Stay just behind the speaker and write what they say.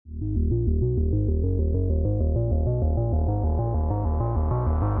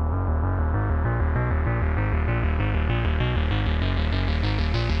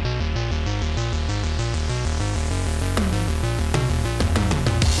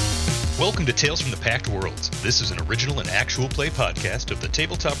Welcome to Tales from the Packed Worlds. This is an original and actual play podcast of the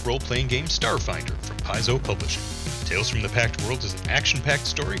tabletop role-playing game Starfinder from Paizo Publishing. Tales from the Packed Worlds is an action-packed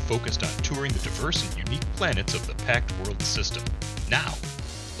story focused on touring the diverse and unique planets of the Packed World system. Now,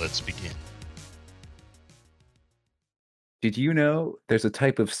 let's begin. Did you know there's a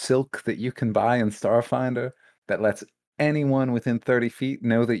type of silk that you can buy in Starfinder that lets anyone within 30 feet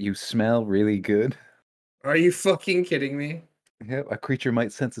know that you smell really good? Are you fucking kidding me? Yeah, a creature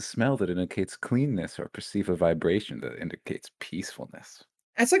might sense a smell that indicates cleanness or perceive a vibration that indicates peacefulness.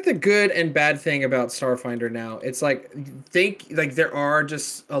 That's like the good and bad thing about Starfinder now. It's like, there are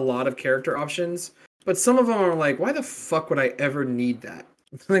just a lot of character options, but some of them are like, why the fuck would I ever need that?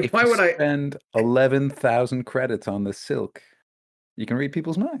 Like, If why you would I spend 11,000 credits on the silk, you can read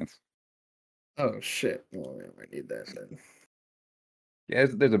people's minds. Oh shit! Well, I need that then. Yeah,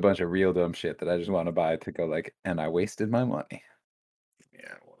 there's a bunch of real dumb shit that I just want to buy to go like, and I wasted my money.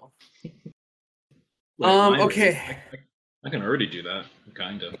 Yeah, well. Okay. I can already do that,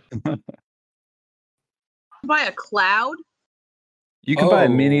 kind of. Buy a cloud? You can buy a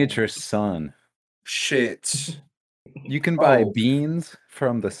miniature sun. Shit. You can buy beans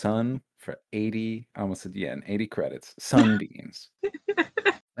from the sun for 80, I almost said, yeah, 80 credits. Sunbeams. They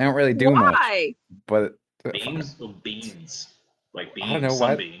don't really do much. Why? But Beans or beans? Like bean, I don't know,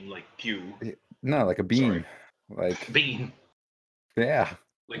 sunbeam, like pew. No, like a bean. Sorry. Like Bean. yeah.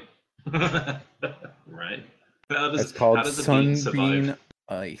 Like right. It's called how does a bean sunbeam survive?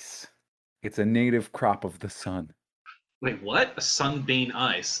 ice. It's a native crop of the sun. Wait, what? A sunbeam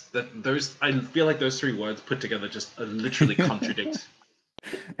ice? I feel like those three words put together just literally contradict.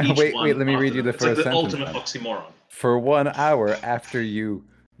 Wait, let me read you the It's first like the sentence. ultimate then. oxymoron. For 1 hour after you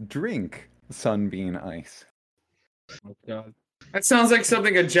drink sunbeam ice. Oh god. That sounds like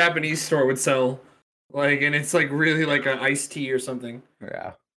something a Japanese store would sell. Like, and it's like really like an iced tea or something.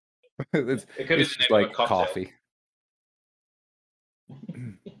 Yeah. it's It could be it's the just name of a like cocktail. coffee.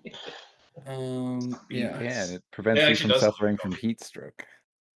 Yeah. Yeah, and it prevents It you actually from does sound suffering like from coffee. heat stroke.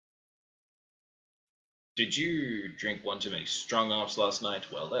 Did you drink one too many strong arms last night?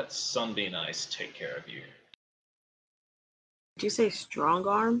 Well, let sunbeam ice take care of you. Did you say strong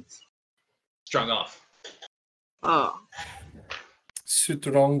arms? Strong off. Oh.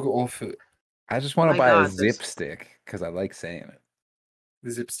 Strong off it. I just want to My buy a God, zip there's- stick because I like saying it.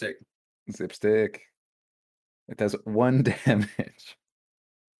 The zip stick. Zip stick. It does 1 damage.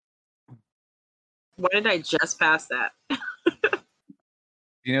 Why did I just pass that?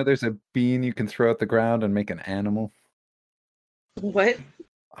 You know, there's a bean you can throw at the ground and make an animal. What?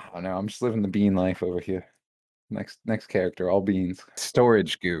 Oh no, I'm just living the bean life over here. Next character, all beans.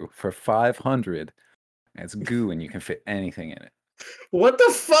 Storage goo for 500. It's goo and you can fit anything in it. What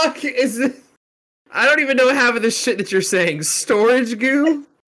the fuck is this? I don't even know half of the shit that you're saying. Storage goo?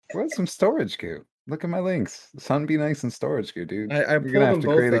 What's some storage goo? Look at my links. Sunbeam ice and storage goo, dude. I You're pulled gonna have them to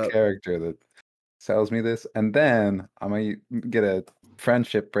both create a up. character that sells me this, and then I'm gonna get a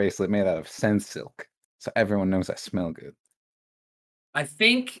friendship bracelet made out of sense silk, so everyone knows I smell good. I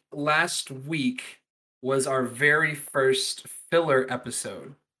think last week was our very first filler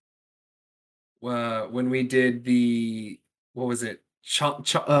episode. When we did the what was it?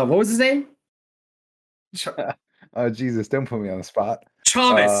 What was his name? Oh Jesus! Don't put me on the spot.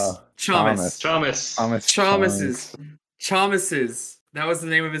 Thomas. Thomas. Thomas's. That was the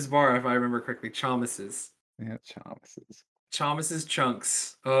name of his bar, if I remember correctly. Thomas's. Yeah, Thomas's. Thomas's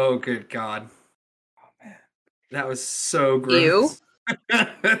Chunks. Oh, good God. Oh man. That was so gross. Ew.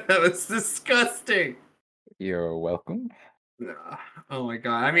 That was disgusting. You're welcome. Oh my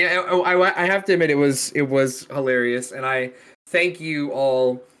God. I mean, I have to admit it was hilarious, and I thank you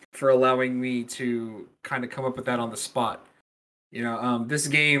all for allowing me to kind of come up with that on the spot. You know, this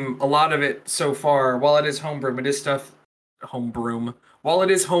game, a lot of it so far, while it is homebrew, it is stuff homebrew. While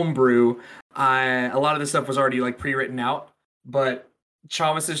it is homebrew, a lot of this stuff was already like pre-written out, but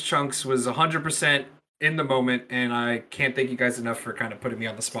Thomas's Chunks was 100% in the moment, and I can't thank you guys enough for kind of putting me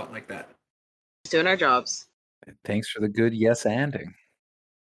on the spot like that. Doing our jobs. Thanks for the good yes anding.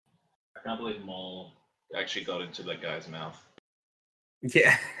 I can't believe Maul actually got into that guy's mouth.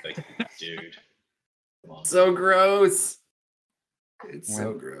 Yeah. Like, dude. Come on. So gross. It's so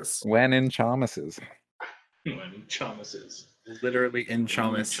Well, gross. When in Thomas's. When Chalmers is. Literally in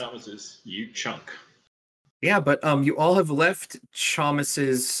Chalmers. Chalmers is. You chunk. Yeah, but you all have left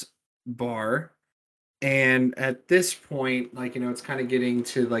Chalmers' bar, and at this point, like, you know, it's kind of getting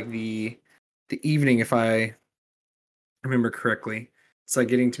to like the evening, if I remember correctly. It's like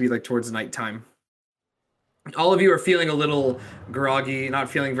getting to be like towards nighttime. All of you are feeling a little groggy, not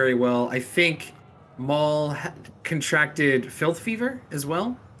feeling very well. I think Maul contracted filth fever as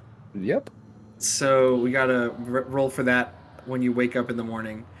well. Yep. So we gotta roll for that when you wake up in the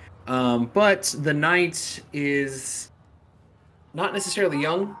morning. But the night is not necessarily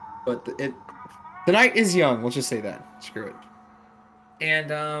young, but the night is young. We'll just say that. Screw it.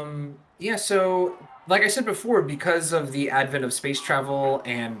 And yeah, so like I said before, because of the advent of space travel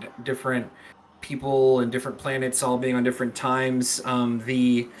and different people and different planets all being on different times,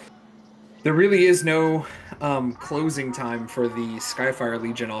 there really is no closing time for the Skyfire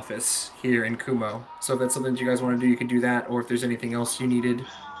Legion office here in Kumo. So if that's something that you guys want to do, you can do that. Or if there's anything else you needed,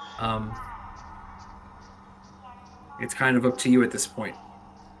 it's kind of up to you at this point.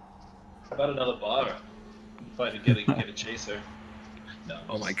 How about another bar? If I had to get a chaser. No.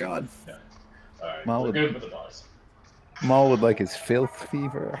 Oh my god. Yeah. All right. Well, We're good with the bars. Maul would like his filth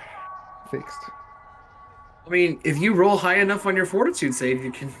fever fixed. I mean, if you roll high enough on your fortitude save,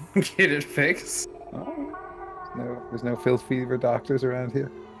 you can get it fixed. Oh, there's no filth fever doctors around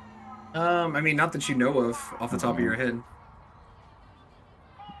here. I mean, not that you know of off the top of your head.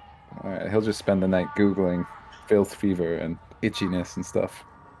 All right, he'll just spend the night Googling filth fever and itchiness and stuff,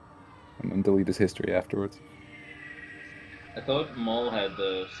 and then delete his history afterwards. I thought Maul had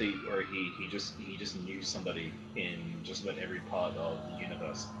the feat where he just knew somebody in just about every part of the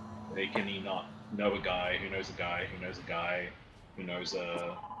universe. Can he not know a guy who knows a guy who knows a guy who knows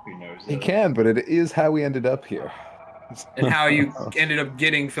He can, but it is how we ended up here. And how you ended up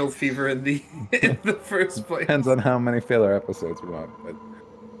getting filth fever in the first place. Depends on how many filler episodes we want, but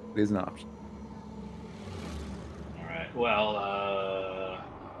it is an option. All right. Well,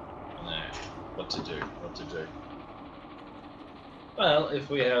 what to do? Well, if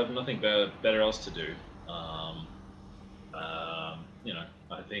we have nothing better else to do,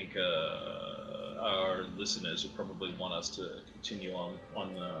 I think our listeners would probably want us to continue on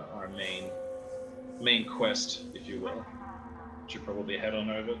our main quest, if you will. Should probably head on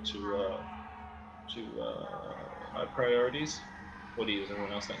over to our priorities. What does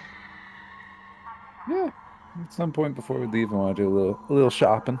everyone else think? Yeah, at some point before we leave, I want to do a little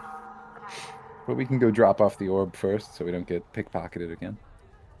shopping. But we can go drop off the orb first, so we don't get pickpocketed again.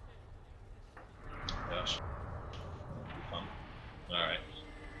 Gosh, that'd be fun. All right,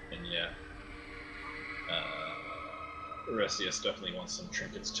 and yeah, Oresius definitely wants some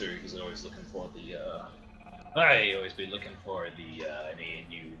trinkets too. He's always looking for the. I always be looking for the any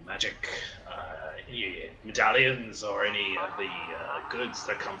new magic, any medallions or any of the goods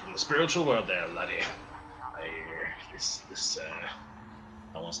that come from the spiritual world. There, laddie. This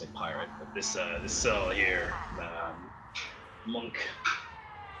I won't say pirate, but this cell here, monk,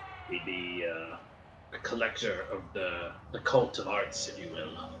 he'd be a collector of the cult of arts, if you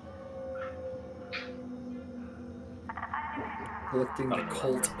will. Collecting the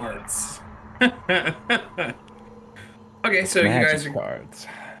cult arts. Okay, so Magic you guys are. cards.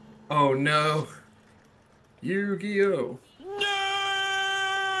 Oh no. Yu-Gi-Oh!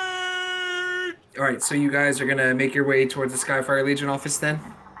 Alright, so you guys are gonna make your way towards the Skyfire Legion office then?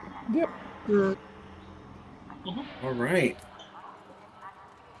 Yep. Alright.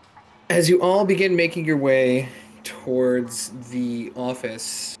 As you all begin making your way towards the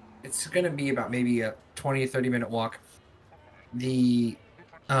office, it's gonna be about maybe a 20-30 minute walk. The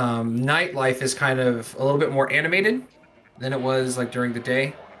nightlife is kind of a little bit more animated than it was like during the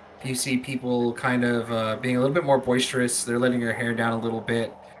day. You see people kind of being a little bit more boisterous. They're letting their hair down a little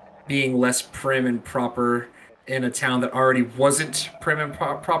bit, being less prim and proper in a town that already wasn't prim and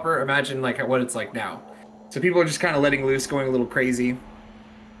proper. Imagine like what it's like now. So people are just kind of letting loose, going a little crazy.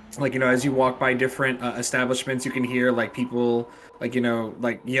 Like, as you walk by different establishments, you can hear like people like,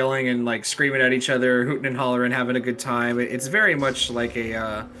 like yelling and like screaming at each other, hooting and hollering, having a good time. It's very much like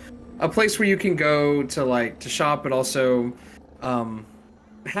a place where you can go to shop, but also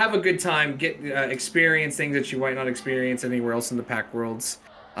have a good time, get experience things that you might not experience anywhere else in the Pact Worlds.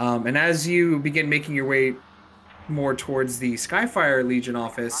 And as you begin making your way more towards the Skyfire Legion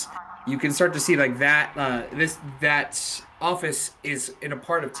office, you can start to see like that that office is in a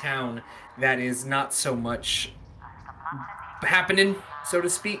part of town that is not so much happening, so to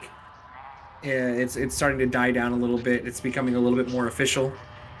speak. It's starting to die down a little bit. It's becoming a little bit more official.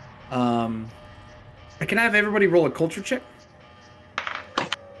 I can have everybody roll a culture check.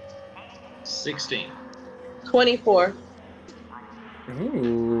 16. 24.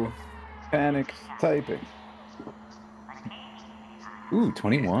 Ooh. Panic typing. Ooh,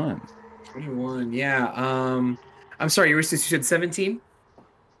 21. 21, yeah. I'm sorry, you said 17?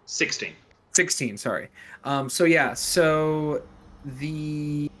 16. 16, sorry. So you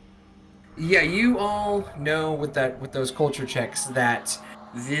all know with those culture checks that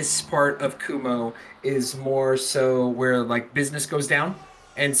this part of Kumo is more so where like business goes down.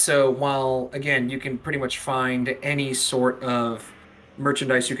 And so while, again, you can pretty much find any sort of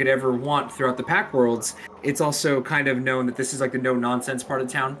merchandise you could ever want throughout the Pack Worlds, it's also kind of known that this is like the no nonsense part of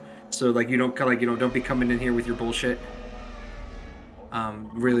town. So like you don't don't be coming in here with your bullshit.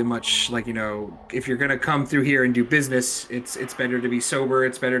 Really much like, if you're gonna come through here and do business, it's better to be sober.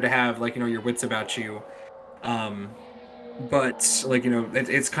 It's better to have like, your wits about you. But like,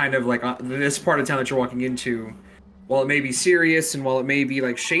 it's kind of like this part of town that you're walking into, while it may be serious and while it may be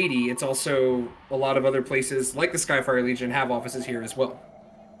like shady, it's also a lot of other places like the Skyfire Legion have offices here as well.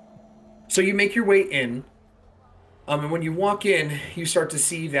 So you make your way in, and when you walk in, you start to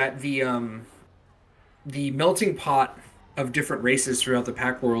see that the melting pot of different races throughout the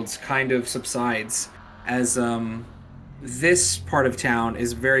Pack Worlds kind of subsides, as this part of town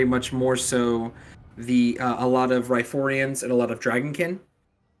is very much more so a lot of Rhyphorians and a lot of Dragonkin,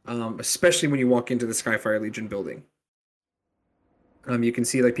 especially when you walk into the Skyfire Legion building. You can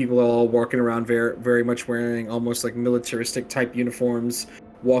see like people all walking around very, very much wearing almost like militaristic type uniforms,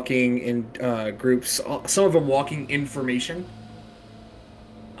 walking in groups, some of them walking in formation,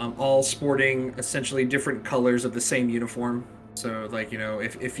 all sporting essentially different colors of the same uniform. So like,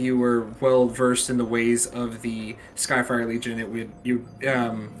 if you were well versed in the ways of the Skyfire Legion, you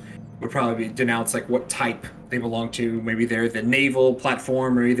would probably denounce like what type they belong to. Maybe they're the naval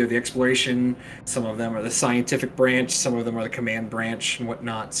platform, or either the exploration. Some of them are the scientific branch. Some of them are the command branch and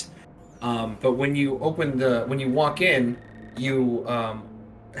whatnot. But when you walk in, you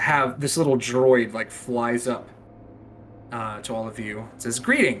have this little droid like flies up to all of you. It says,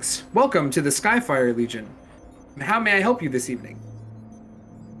 "Greetings, welcome to the Skyfire Legion. How may I help you this evening?"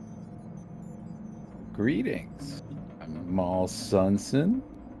 Greetings. I'm Maul Sunson.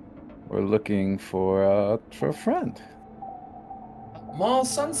 We're looking for a friend. Maul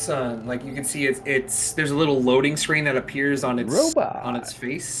Sunsun. Like you can see, there's a little loading screen that appears on its Robot. on its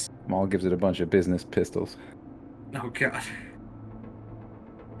face. Maul gives it a bunch of business pistols. Oh god.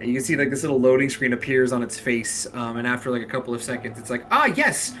 And you can see like this little loading screen appears on its face, and after like a couple of seconds, it's like,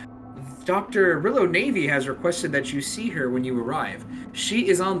 yes, Dr. Rillo Navy has requested that you see her when you arrive. She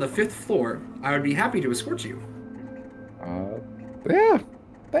is on the 5th floor. I would be happy to escort you. Yeah.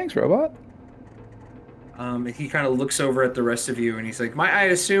 Thanks, robot. He kind of looks over at the rest of you, and he's like, I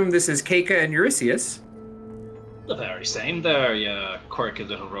assume this is Keika and Eurystheus. The very same there, you quirky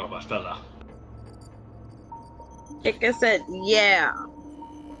little robot fella. Keika said, yeah.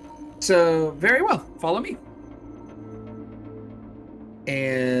 So, very well. Follow me.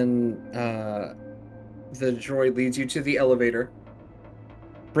 And the droid leads you to the elevator,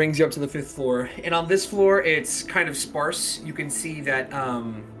 brings you up to the 5th floor, and on this floor it's kind of sparse. You can see that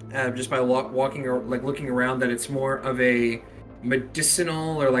just by walking or like looking around, that it's more of a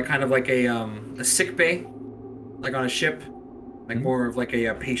medicinal, or like kind of like a sick bay, like on a ship, like more of like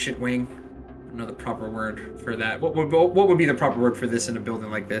a patient wing. I don't know the proper word for that. What would be the proper word for this in a building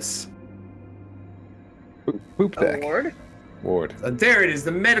like this? Poop deck. Ward? There it is,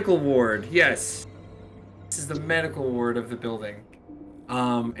 the medical ward. Yes, this is the medical ward of the building.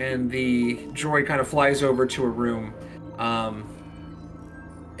 And the droid kind of flies over to a room,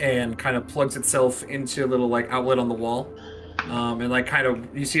 and kind of plugs itself into a little like outlet on the wall, and like kind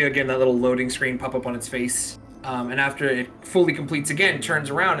of you see again that little loading screen pop up on its face, and after it fully completes again,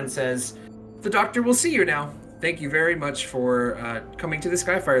 turns around and says, "The doctor will see you now. Thank you very much for coming to the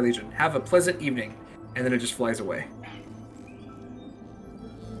Skyfire Legion. Have a pleasant evening." And then it just flies away.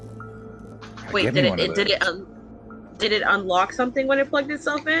 Wait, did it unlock something when it plugged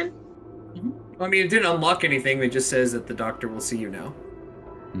itself in? I mean, it didn't unlock anything. It just says that the doctor will see you now.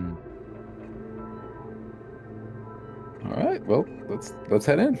 All right. Well, let's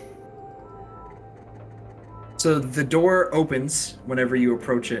head in. So the door opens whenever you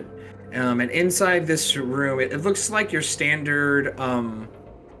approach it, and inside this room, it looks like your standard.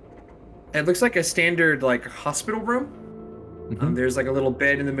 It looks like a standard like hospital room. There's like a little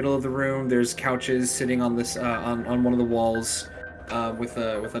bed in the middle of the room. There's couches sitting on this on one of the walls, with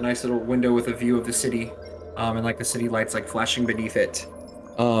a nice little window with a view of the city, and like the city lights like flashing beneath it.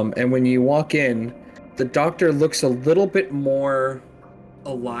 And when you walk in, the doctor looks a little bit more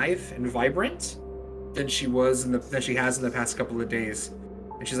alive and vibrant than she has in the past couple of days.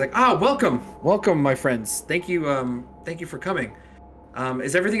 And she's like, welcome, my friends. Thank you for coming.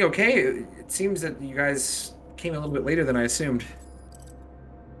 Is everything okay? It seems that you guys came a little bit later than I assumed.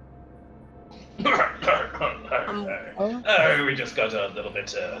 We just got a little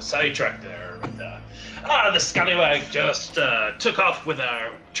bit sidetracked there. The scallywag just took off with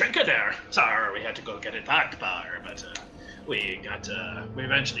our trinket there. Sorry, we had to go get it back, but we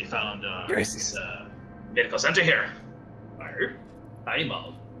eventually found this medical center here. Hi,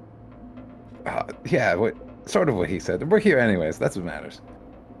 Maul. Yeah, sort of what he said. We're here anyways. That's what matters.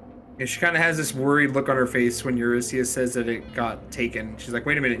 Yeah, she kind of has this worried look on her face when Eurystheus says that it got taken. She's like,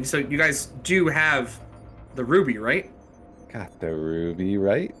 wait a minute. So you guys do have the ruby, right? Got the ruby,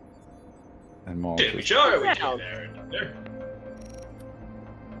 right? And Maul. Sure, we do there.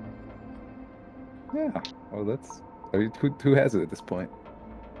 Yeah. Well, that's. I mean, who has it at this point?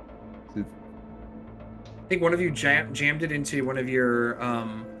 I think one of you jammed it into one of your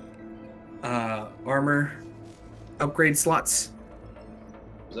armor upgrade slots.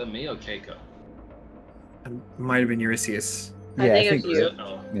 Was that me or Keiko? It might have been Eurystheus. I think it's you.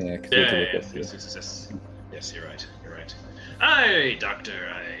 Yeah, Yes, you're right. Aye,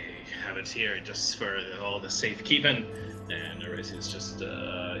 Doctor, I have it here just for all the safekeeping. And Eurystheus just,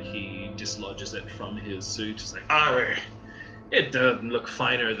 he dislodges it from his suit. He's like, it doesn't look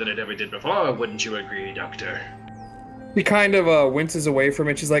finer than it ever did before, wouldn't you agree, Doctor? He kind of winces away from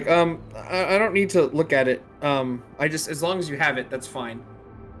it. She's like, I don't need to look at it. I just, as long as you have it, that's fine.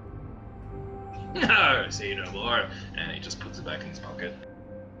 Say no more. And he just puts it back in his pocket.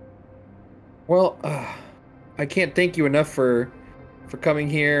 Well, I can't thank you enough for coming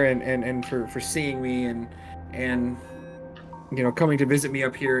here and for seeing me and you know, coming to visit me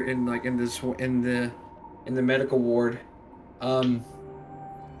up here in the medical ward.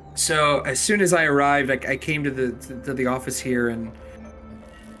 So as soon as I arrived, I came to the office here and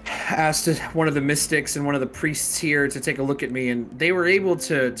asked one of the mystics and one of the priests here to take a look at me, and they were able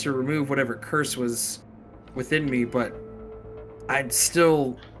to remove whatever curse was within me, but I'm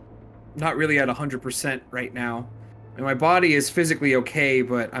still not really at 100% right now. And my body is physically okay,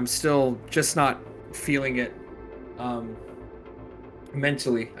 but I'm still just not feeling it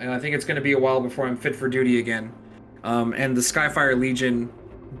mentally. And I think it's going to be a while before I'm fit for duty again. And the Skyfire Legion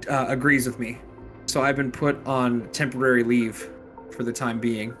agrees with me. So I've been put on temporary leave for the time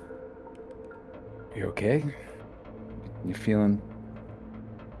being. You okay? You feeling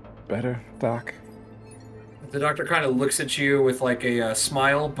better, Doc? The doctor kind of looks at you with like a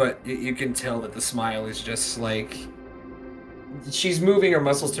smile, but you can tell that the smile is just like... She's moving her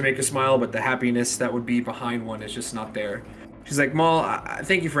muscles to make a smile, but the happiness that would be behind one is just not there. She's like, Maul,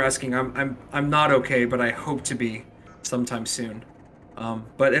 thank you for asking. I'm not okay, but I hope to be sometime soon.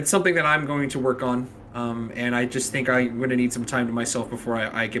 But it's something that I'm going to work on, and I just think I'm going to need some time to myself before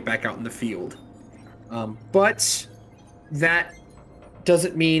I get back out in the field. But that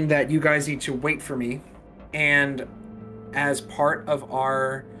doesn't mean that you guys need to wait for me. And as part of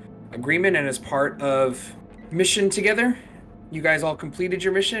our agreement and as part of mission together, you guys all completed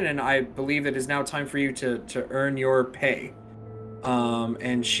your mission, and I believe it is now time for you to earn your pay.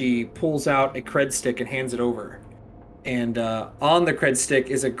 And she pulls out a cred stick and hands it over. And on the cred stick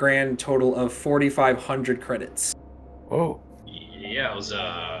is a grand total of 4,500 credits. Whoa. Yeah, it was,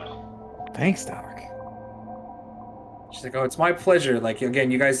 Thanks, Doc. She's like, oh, it's my pleasure. Like,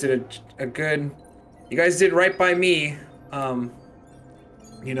 again, you guys did a good... You guys did right by me.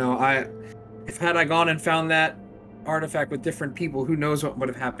 You know, if had I gone and found that artifact with different people, who knows what would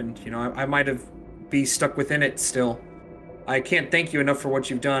have happened. You know, I might have be stuck within it still. I can't thank you enough for what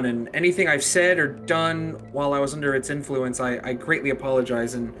you've done, and anything I've said or done while I was under its influence, I greatly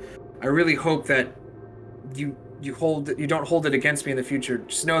apologize, and I really hope that you don't hold it against me in the future.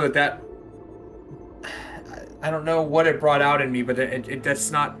 Just know that I don't know what it brought out in me, but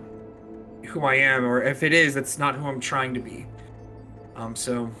that's not who I am, or if it is, that's not who I'm trying to be.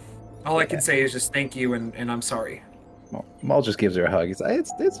 So all I can say is just thank you, and I'm sorry. Maul just gives her a hug. He's like,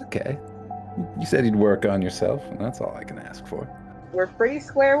 it's okay. You said you'd work on yourself, and that's all I can ask for. We're pretty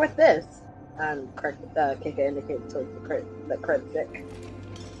square with this. Kika indicates towards the cred stick.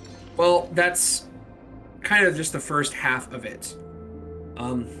 Well, that's kind of just the first half of it.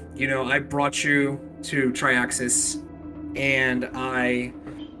 You know, I brought you to Triaxis, and I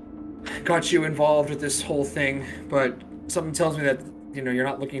got you involved with this whole thing, but something tells me that, you know, you're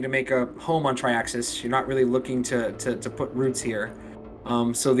not looking to make a home on Triaxis. You're not really looking to put roots here.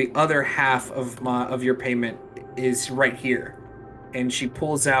 So the other half of your payment is right here, and she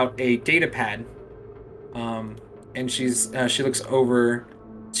pulls out a data pad, and she looks over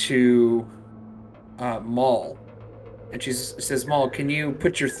to Maul, and she says, Maul, can you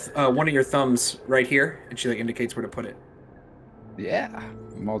put your one of your thumbs right here? And she like indicates where to put it. Yeah.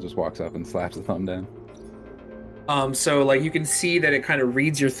 Maul just walks up and slaps the thumb down. So like you can see that it kind of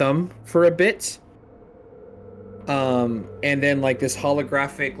reads your thumb for a bit. And then like this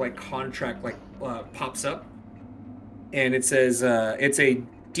holographic like contract like pops up, and it says it's a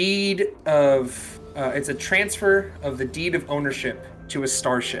deed of it's a transfer of the deed of ownership to a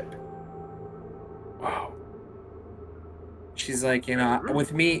starship. Wow. She's like,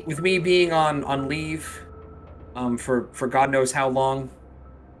 with me being on leave, for God knows how long,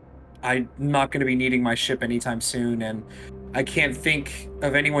 I'm not going to be needing my ship anytime soon, and I can't think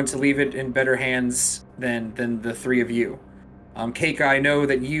of anyone to leave it in better hands than the three of you. Keika, I know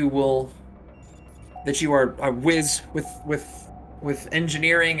that you are a whiz with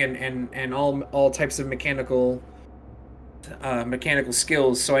engineering and all types of mechanical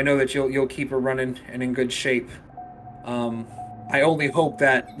skills, so I know that you'll keep her running and in good shape. I only hope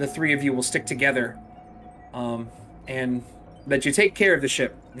that the three of you will stick together, and that you take care of the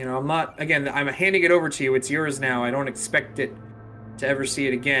ship. I'm handing it over to you. It's yours now. I don't expect it to ever see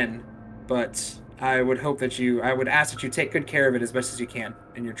it again, but I would ask that you take good care of it as best as you can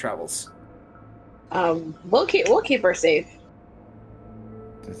in your travels. We'll keep her safe.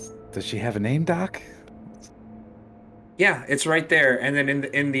 Does she have a name, Doc? Yeah, it's right there. And then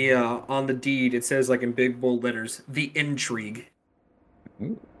in the on the deed, it says, like, in big bold letters, The Intrigue.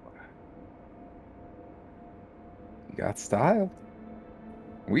 Ooh. You got style.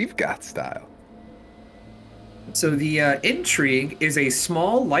 We've got style. So the Intrigue is a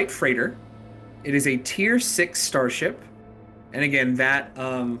small light freighter. It is a tier 6 starship. And again, that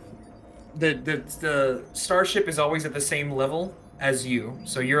the starship is always at the same level as you.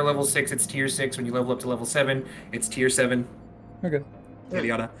 So you're level 6, it's tier 6. When you level up to level 7, it's tier 7. Okay. Yada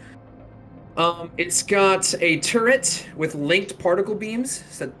yada. It's got a turret with linked particle beams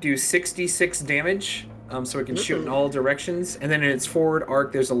that do 66 damage. So it can shoot in all directions. And then in its forward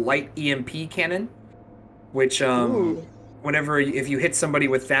arc, there's a light EMP cannon, which if you hit somebody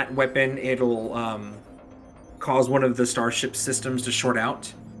with that weapon, it'll cause one of the starship systems to short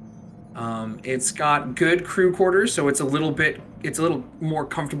out. It's got good crew quarters, so it's a little more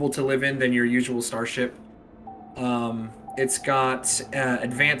comfortable to live in than your usual starship. It's got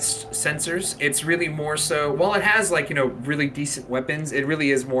advanced sensors. It's really more so, while it has really decent weapons, it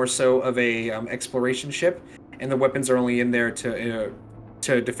really is more so of a exploration ship, and the weapons are only in there to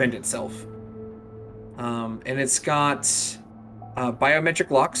defend itself. And it's got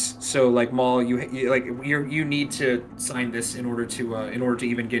biometric locks. So like Maul, you need to sign this in order to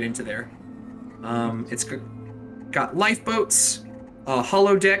even get into there. It's got lifeboats, a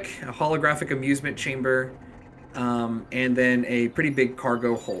holodeck, a holographic amusement chamber, and then a pretty big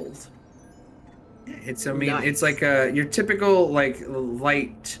cargo hold. Nice. It's like your typical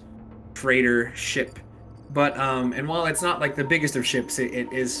light freighter ship, but and while it's not like the biggest of ships,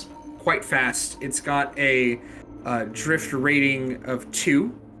 it is quite fast. It's got a drift rating of 2,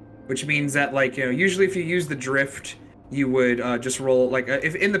 which means that usually if you use the drift, you would just roll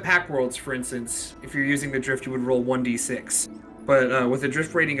if in the pack worlds, for instance, if you're using the drift, you would roll 1d6. But with a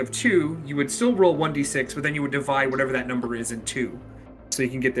drift rating of 2, you would still roll 1d6, but then you would divide whatever that number is in 2, so you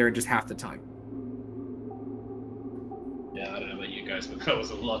can get there in just half the time. Yeah, I don't know about you guys, but that was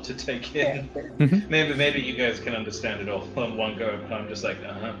a lot to take in. Maybe you guys can understand it all on one go, but I'm just like,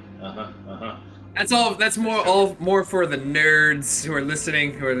 That's all. That's more for the nerds who are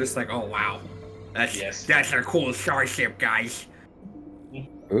listening, who are just like, oh wow, that's a cool starship, guys.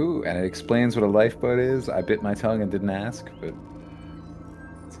 Ooh, and it explains what a lifeboat is. I bit my tongue and didn't ask, but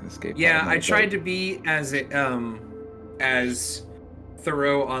it's an escape. Yeah, I tried to be as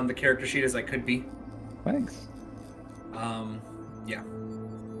thorough on the character sheet as I could be. Thanks. Yeah.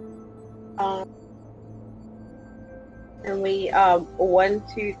 And we 1,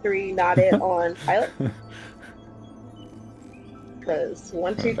 2, 3 not it on pilot. Because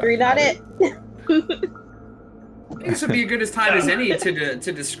 1, 2, 3 not it. I think this would be as good a time as any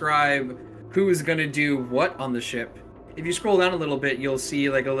to describe who is going to do what on the ship. If you scroll down a little bit, you'll see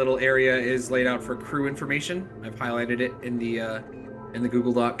a little area is laid out for crew information. I've highlighted it in the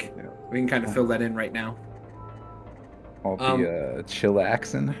Google Doc. Yeah. We can kind of fill that in right now. I'll be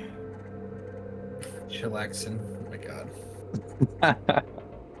chillaxin'. Chillaxin'. Oh my god.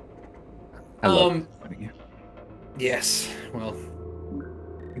 I love funny. Yes. Well,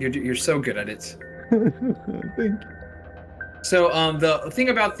 you're so good at it. Thank you. So the thing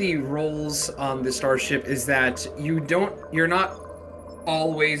about the roles on the starship is that you're not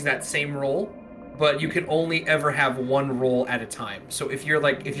always that same role, but you can only ever have one role at a time. So if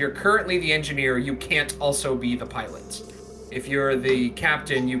you're currently the engineer, you can't also be the pilot. If you're the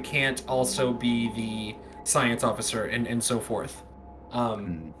captain, you can't also be the science officer and so forth.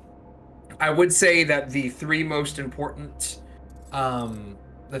 I would say that the three most important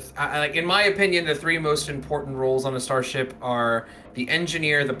in my opinion, the three most important roles on a starship are the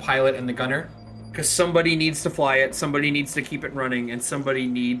engineer, the pilot, and the gunner. Because somebody needs to fly it, somebody needs to keep it running, and somebody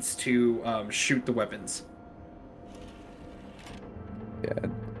needs to shoot the weapons. Yeah,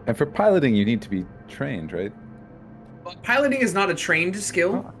 and for piloting, you need to be trained, right? Piloting is not a trained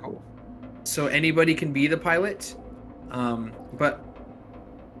skill, Oh, cool. so anybody can be the pilot. But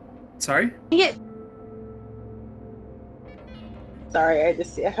sorry. Yeah. Sorry,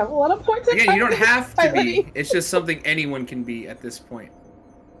 I have a lot of points. Again, you don't have to be. It's just something anyone can be at this point.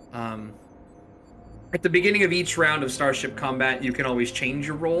 At the beginning of each round of Starship Combat, you can always change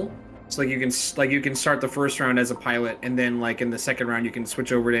your role. So you can start the first round as a pilot, and then in the second round you can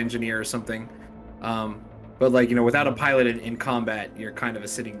switch over to engineer or something. But without a pilot in combat, you're kind of a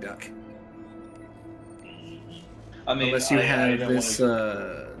sitting duck. I mean, unless you have this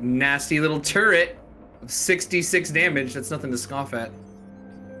nasty little turret of 66 damage, that's nothing to scoff at.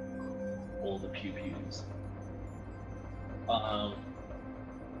 All the pew-pews.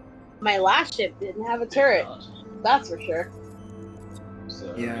 My last ship didn't have a turret. That's for sure.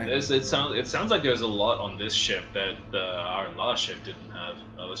 So Yeah. it sounds like there's a lot on this ship that our last ship didn't have.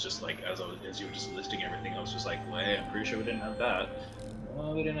 I was just like, as you were just listing everything, I was just like, well, hey, I'm pretty sure we didn't have that.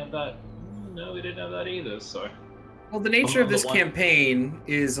 No, we didn't have that. No, we didn't have that either. So. Well, the nature of this campaign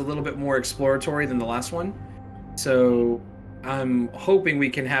is a little bit more exploratory than the last one, so I'm hoping we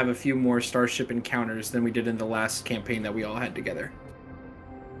can have a few more starship encounters than we did in the last campaign that we all had together.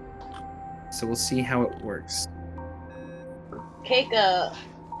 So we'll see how it works. Keika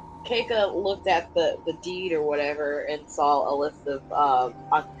looked at the deed or whatever and saw a list of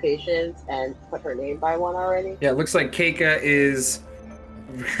occupations and put her name by one already. Yeah, it looks like Keika is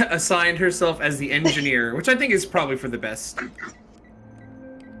assigned herself as the engineer, which I think is probably for the best.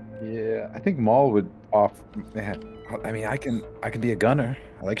 Yeah, I think Maul would off. I mean, I can be a gunner.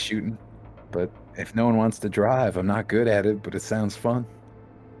 I like shooting, but if no one wants to drive, I'm not good at it. But it sounds fun.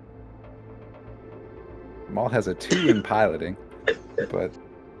 Maul has a 2 in piloting, but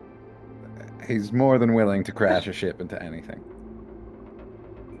he's more than willing to crash a ship into anything.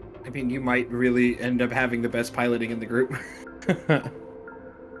 I mean, you might really end up having the best piloting in the group.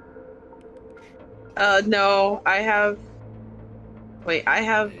 No, I have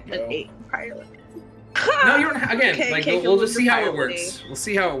an 8 pilot. No, you don't. Again, Okay, we'll just see how it piloting. works. We'll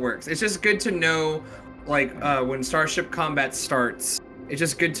see how it works. It's just good to know, when Starship Combat starts. It's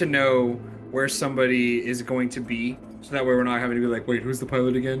just good to know where somebody is going to be, so that way we're not having to be like, wait, who's the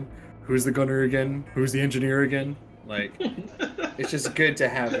pilot again? Who's the gunner again? Who's the engineer again? It's just good to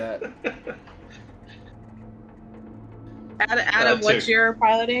have that. Adam, what's your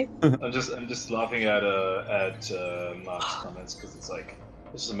piloting? I'm just laughing at Mark's comments because it's like,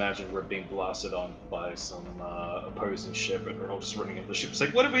 just imagine we're being blasted on by some opposing ship and we're all just running into the ship. It's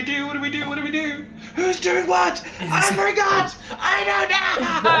like, what do we do? What do we do? What do we do? Who's doing what? I forgot! I don't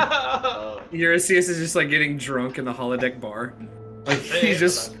know! Eurystheus is just getting drunk in the holodeck bar. He's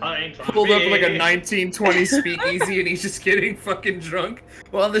just Fine, pulled up a 1920 speakeasy and he's just getting fucking drunk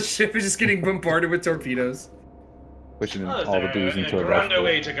while the ship is just getting bombarded with torpedoes. Pushing Oh, all the booze into a grand rifle.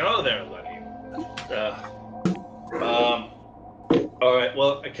 way to go there, buddy. All right.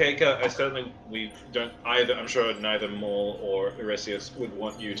 Well, Keika, we don't either. I'm sure neither Maul or Eurystheus would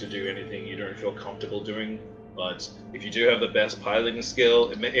want you to do anything you don't feel comfortable doing. But if you do have the best piloting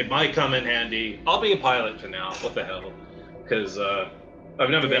skill, it might come in handy. I'll be a pilot for now. What the hell? Because I've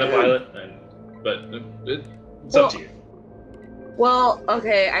never been a pilot, but it's up to you. Well,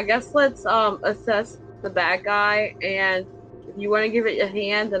 okay, I guess let's assess the bad guy, and if you want to give it a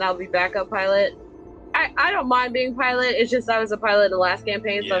hand, then I'll be backup pilot. I don't mind being pilot. It's just I was a pilot in the last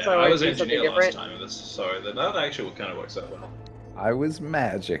campaign, so Yeah, that's why I I want was to do something engineer last different. time. So that actually kind of works out well. I was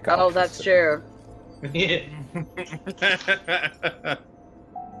magic. Oh, that's officer. true. Yeah.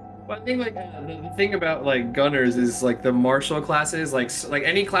 Well, I think the thing about gunners is the martial classes, like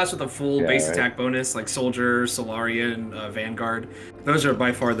any class with a full base attack bonus, like Soldier, Solarian, Vanguard. Those are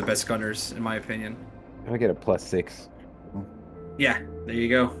by far the best gunners, in my opinion. I get a +6. Yeah, there you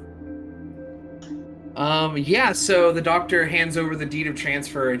go. Yeah, so the doctor hands over the deed of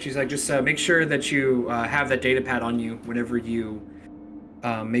transfer, and she's like, just make sure that you have that data pad on you whenever you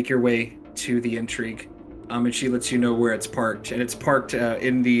make your way to the intrigue. And she lets you know where it's parked, and it's parked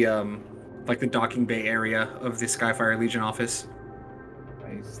in the the docking bay area of the Skyfire Legion office.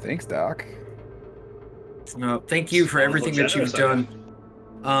 Nice. Thanks, Doc. Thank you for everything that you've done.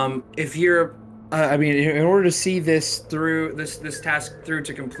 If you're, in order to see this through, this task through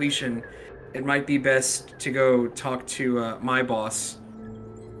to completion, it might be best to go talk to my boss,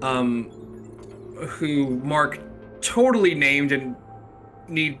 who Mark totally named and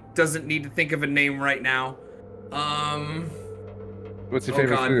doesn't need to think of a name right now. What's your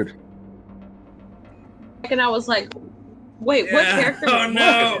favorite food? And I was like, wait, what character? Oh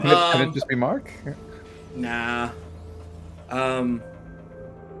no! Can it just be Mark? Nah.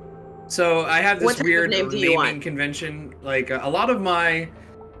 So I have What this type of weird name do you naming want? convention. Like a lot of my,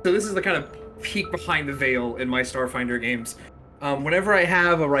 so this is the kind of peek behind the veil in my Starfinder games. Whenever I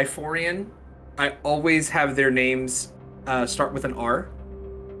have a Rhyphorian, I always have their names start with an R.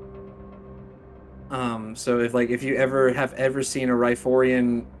 So if you ever seen a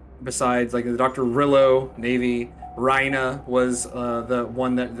Rhyphorian besides like the Dr. Rillo, Navy, Rhina was the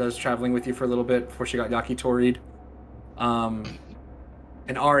one that was traveling with you for a little bit before she got Yakitori'd.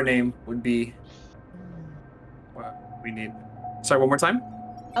 An R name would be. What we need. Sorry, one more time.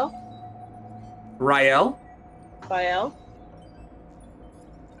 Oh. Rael. Raphael?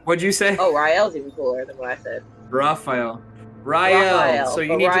 What'd you say? Oh, Rael's even cooler than what I said. Raphael. Raphael, So you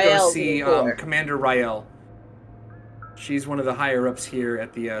but need to go Rael's see even cooler. Commander Rael. She's one of the higher ups here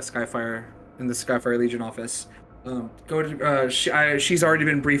at the Skyfire in the Skyfire Legion office. Go to. She's already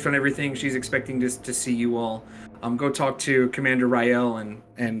been briefed on everything. She's expecting to see you all. Go talk to Commander Rael and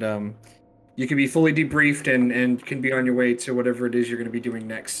you can be fully debriefed and can be on your way to whatever it is you're going to be doing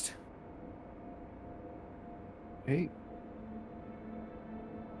next. Hey,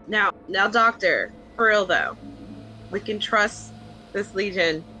 Now, Doctor, for real though, we can trust this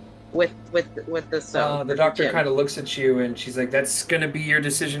Legion with the stone. The doctor kind of looks at you and she's like, "That's going to be your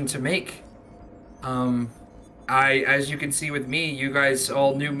decision to make." As you can see with me, you guys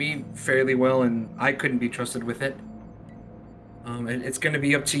all knew me fairly well, and I couldn't be trusted with it. And it's going to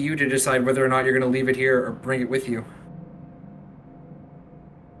be up to you to decide whether or not you're going to leave it here or bring it with you.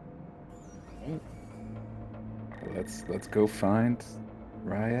 let's go find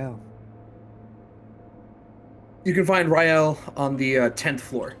Rael. You can find Rael on the 10th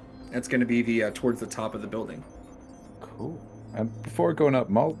floor. That's going to be the towards the top of the building. Cool. And before going up,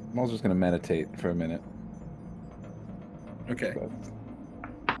 Maul's just gonna meditate for a minute. Okay. But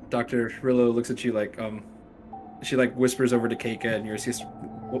Dr. Rillo looks at you like, she like whispers over to Keika and you're just,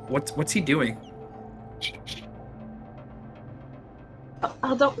 what's he doing?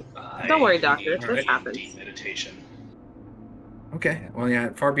 Oh, don't worry, Doctor. This Alright, happens. deep meditation. Okay. Well,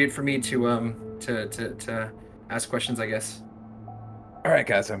 yeah, far be it for me to ask questions, I guess. all right,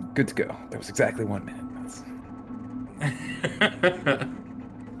 guys, I'm good to go. That was exactly 1 minute. That's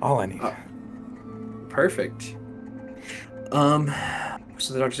all I need. Perfect. So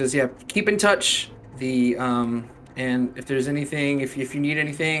the doctor says, yeah, keep in touch. And if there's anything, if you need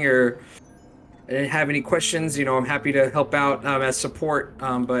anything or have any questions, I'm happy to help out as support.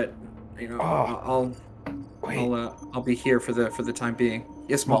 But I'll be here for the time being.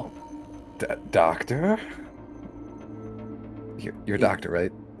 Yes, Maul. Doctor? You're a doctor,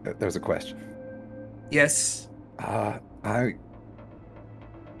 right? There was a question. Yes. I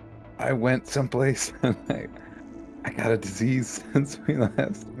went someplace and I got a disease since we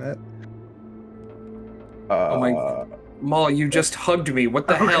last met. Oh my, Maul, you just hugged me. What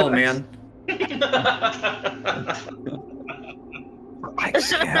the hell, man? I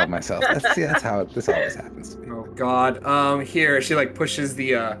just can't help myself. That's how this always happens to me. Oh God. Here she like pushes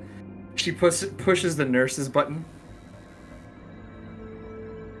the pushes the nurse's button.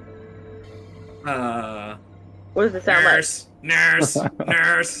 What does it sound like? Nurse.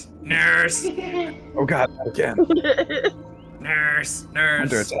 Oh God, not again. Nurse.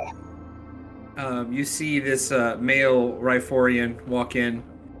 Under attack. You see this male Rhyphorian walk in,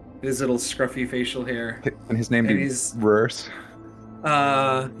 his little scruffy facial hair. And his name And is Rurs.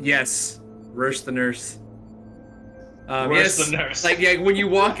 Yes, Rurs the nurse. Worse than nurse. Like yeah, when he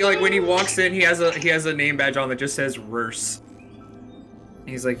walks in, he has a name badge on that just says Rurs.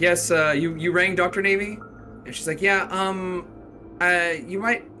 He's like, yes, you rang Dr. Navy? And she's like, yeah, you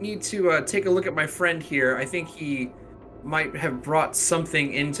might need to take a look at my friend here. I think he might have brought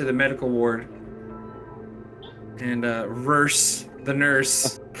something into the medical ward. And Rurs, the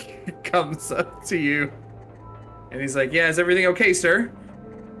nurse, comes up to you. And he's like, yeah, is everything okay, sir?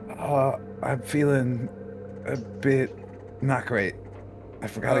 I'm feeling a bit not great. I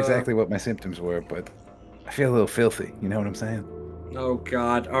forgot exactly what my symptoms were, but I feel a little filthy. You know what I'm saying? Oh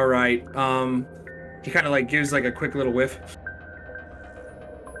God! All right. He kind of like gives like a quick little whiff.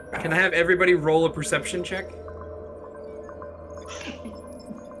 Can I have everybody roll a perception check?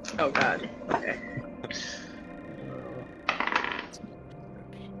 Oh God. Okay.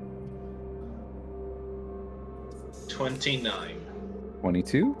 29.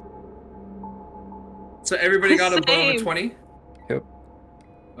 22? So everybody got above a Same. 20? Yep.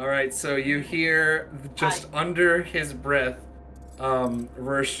 All right, so you hear just under his breath,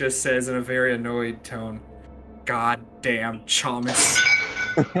 Rurs just says in a very annoyed tone, "God damn, Chalmers."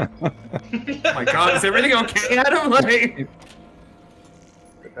 Oh my God, is everything okay, Adam? Like,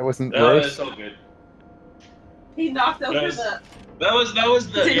 That wasn't No, Rurs? it's all good. He knocked over Guys. the That was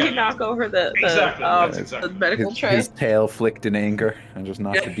the. Did yeah. you knock over the Exactly. That's the exactly. medical tray? His tail flicked in anger and just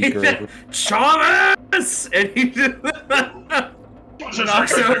knocked the beaker over. Chalmers! And he just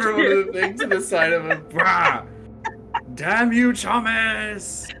knocks over one of the things to the side of him. Brah! Damn you,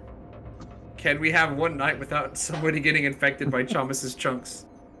 Chalmers! Can we have one night without somebody getting infected by Chalmers' chunks?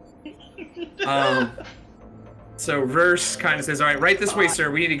 So Verse kind of says, all right, right this way, sir.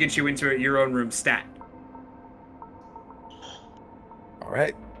 We need to get you into your own room stat. All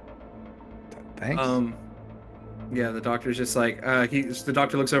right. Thanks. Yeah, the doctor's just like, the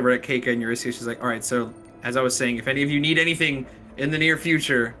doctor looks over at Keika and Eurystheus. She's like, all right, so as I was saying, if any of you need anything in the near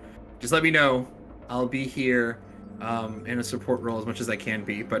future, just let me know. I'll be here in a support role as much as I can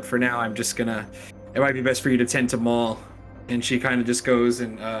be. But for now, I'm just gonna, it might be best for you to tend to Maul. And she kind of just goes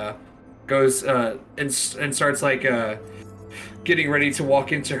and starts like getting ready to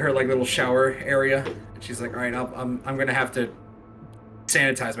walk into her like little shower area. And she's like, all right, I'm gonna have to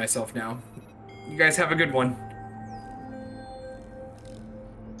sanitize myself now. You guys have a good one.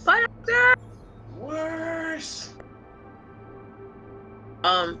 Bye, doctor. Worse.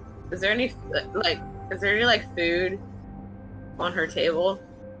 Is there any food on her table?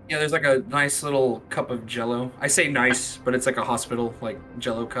 Yeah, there's like a nice little cup of Jello. I say nice, but it's like a hospital like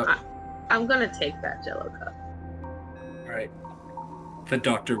Jello cup. I'm gonna take that Jello cup. All right. The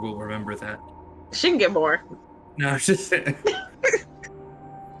doctor will remember that. She can get more. No, it's just.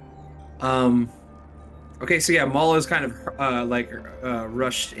 Okay, so yeah, Maul is kind of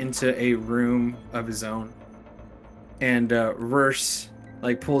rushed into a room of his own, and Verse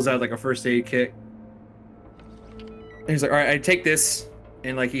like pulls out like a first aid kit, and he's like, "All right, I take this,"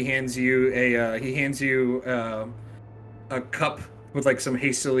 and like he hands you a cup with like some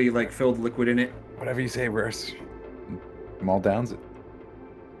hastily like filled liquid in it. Whatever you say, Verse. Maul downs it.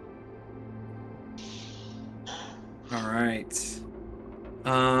 All right.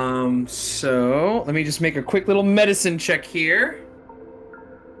 So let me just make a quick little medicine check here.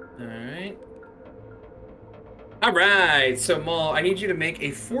 All right. So Maul, I need you to make a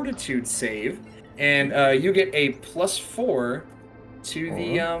fortitude save, and you get a +4 to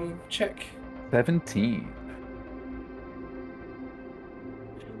the check. 17.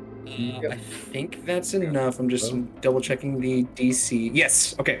 I think that's enough. I'm just double checking the DC.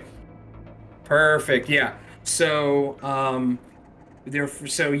 Yes. Okay. Perfect. Yeah. So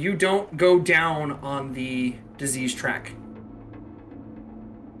so you don't go down on the disease track.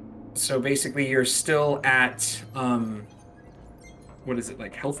 So basically you're still at what is it,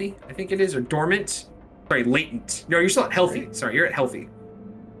 like healthy? I think it is, or dormant. Sorry, latent. No, you're still at healthy. Sorry, you're at healthy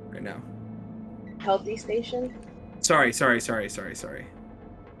right now. Healthy station? Sorry.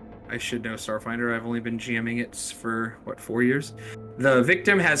 I should know Starfinder. I've only been GMing it for, 4 years? The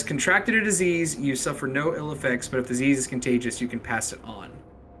victim has contracted a disease. You suffer no ill effects, but if the disease is contagious, you can pass it on.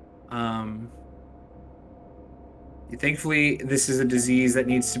 Thankfully, this is a disease that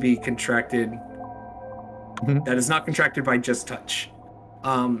needs to be contracted. That is not contracted by just touch.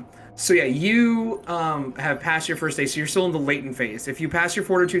 So yeah, you have passed your first day, so you're still in the latent phase. If you pass your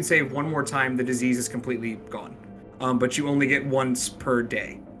fortitude save one more time, the disease is completely gone. But you only get once per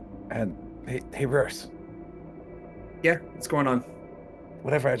day. And hey, Verse. Yeah, what's going on?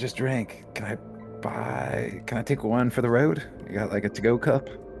 Whatever I just drank, can I take one for the road? You got like a to-go cup?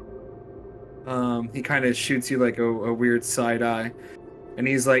 He kind of shoots you like a weird side eye, and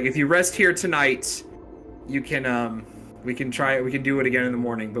he's like, if you rest here tonight, you can we can do it again in the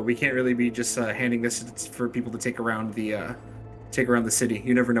morning, but we can't really be just handing this for people to take around the city.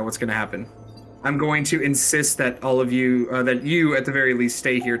 You never know what's going to happen. I'm going to insist that all of you, that you at the very least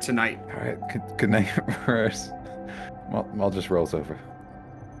stay here tonight. All right, good night, Verse. Maul just rolls over.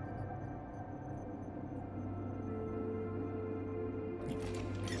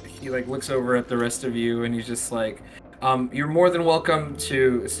 He like looks over at the rest of you, and he's just like, "You're more than welcome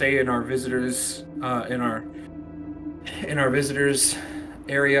to stay in our visitors, in our visitors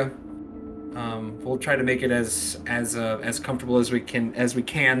area. We'll try to make it as comfortable as we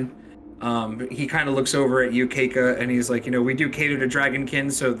can. He kind of looks over at you, Keika, and he's like, we do cater to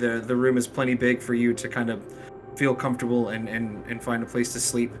Dragonkin, so the room is plenty big for you to kind of feel comfortable and find a place to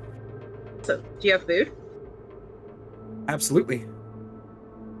sleep." So, do you have food? Absolutely.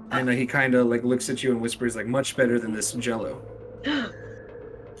 And he kind of like looks at you and whispers like, "Much better than this Jello."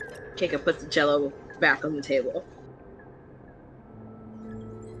 Keika puts the Jello back on the table.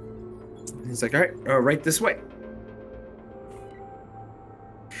 He's like, "All right, right this way."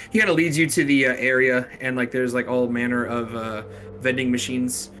 He kind of leads you to the area, and like there's like all manner of vending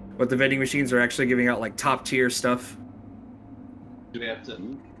machines, but the vending machines are actually giving out like top tier stuff. Do we have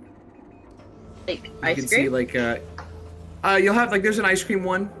to? Like You ice can cream? see like You'll have there's an ice cream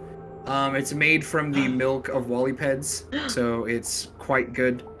one. It's made from the milk of Wallypeds, so it's quite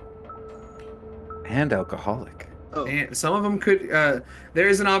good. And alcoholic. Oh. And some of them could. There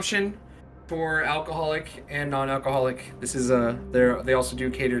is an option for alcoholic and non-alcoholic. This is they also do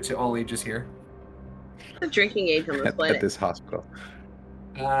cater to all ages here. The drinking age on this At planet. this hospital.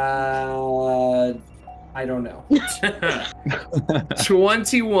 I don't know.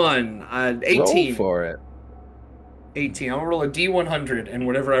 21. 18. Roll for it. 18. I'm gonna roll a D100, and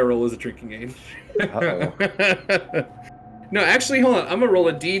whatever I roll is a drinking age. Uh-oh. No, actually, hold on. I'm gonna roll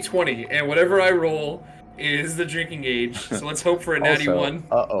a D20, and whatever I roll is the drinking age. So let's hope for a natty Also, one.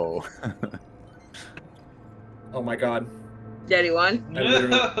 Uh-oh. Oh my god. Daddy one.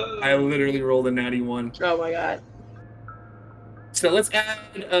 I literally rolled a natty one. Oh my god. So let's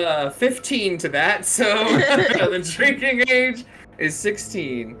add 15 to that. So the drinking age is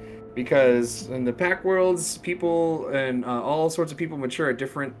 16. Because in the pack worlds, people and all sorts of people mature at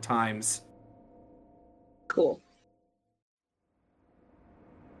different times. Cool.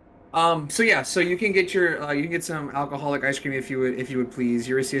 So yeah, so you can get your you can get some alcoholic ice cream if you would please.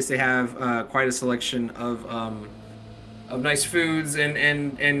 Eurystheus, they have quite a selection of nice foods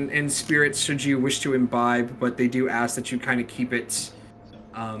and spirits should you wish to imbibe, but they do ask that you kind of keep it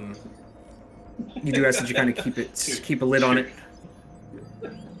keep a lid on it.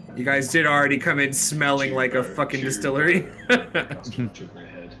 You guys did already come in smelling like a fucking distillery.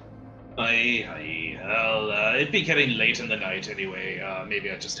 Aye. Well, it'd be getting late in the night anyway.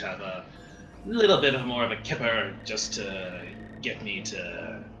 Maybe I just have a little bit of more of a kipper just to get me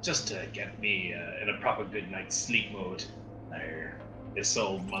in a proper good night's sleep mode. This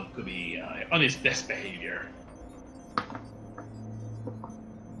old monk could be on his best behavior.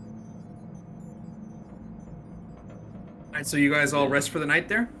 Alright, so you guys all rest for the night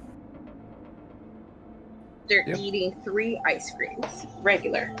there? They're Yep. eating 3 ice creams.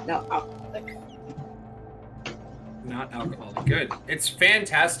 Regular, not alcoholic. Not alcoholic. Good. It's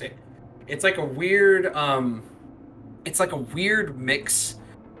fantastic. It's like a weird mix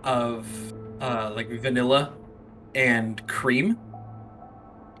of like vanilla and cream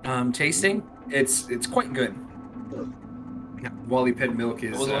tasting. It's quite good. Yeah, Wallyped milk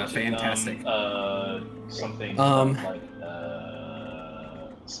is I was watching, fantastic. Something Um, like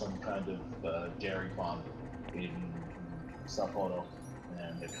some kind of dairy farm in Sao Paulo,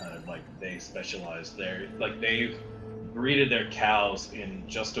 and they kind of they specialize there. They've breeded their cows in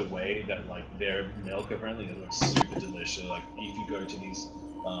just a way that their milk apparently looks super delicious. You can go to these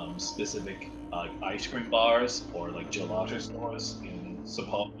specific ice cream bars or gelato stores in Sao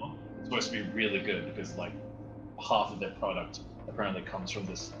Paulo. It's supposed to be really good because half of their product apparently comes from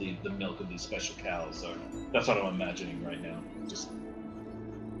the milk of these special cows. So that's what I'm imagining right now. Just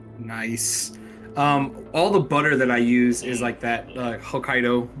Nice. All the butter that I use is like that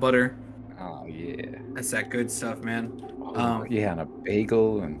Hokkaido butter. Oh, yeah. That's that good stuff, man. Yeah, and a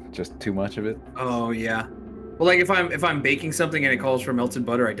bagel and just too much of it. Oh yeah. Well, if I'm baking something and it calls for melted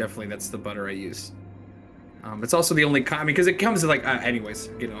butter, that's the butter I use. It's also the only kind, because it comes to anyways,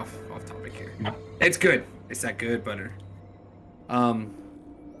 getting off topic here. It's good. It's that good butter.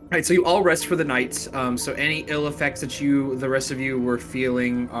 Right, so you all rest for the night. So any ill effects that the rest of you were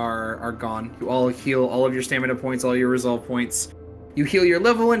feeling are gone. You all heal all of your stamina points, all your resolve points. You heal your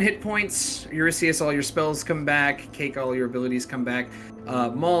level and hit points. Eurystheus, all your spells come back. Cake, all your abilities come back.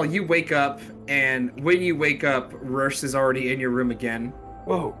 Maul, you wake up, and when you wake up, Rurs is already in your room again.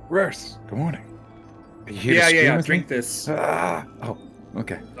 Whoa, Rurs, good morning. Are you here to Yeah. scream with Drink me? this. Ah! Oh,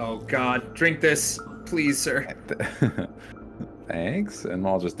 okay. Oh God, drink this, please, sir. Thanks, and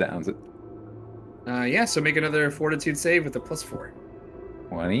Maul just downs it. Yeah. So make another Fortitude save with a +4.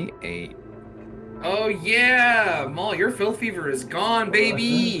 28. Oh yeah, Maul, your filth fever is gone,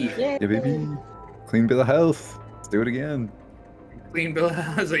 baby. Yeah, baby. Clean bill of health. Let's do it again. Clean bill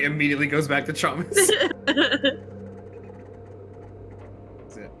has immediately goes back to traumas.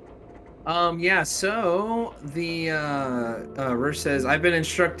 That's it. Yeah, so the Rurs says, I've been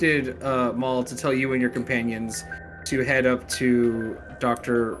instructed, Maul, to tell you and your companions to head up to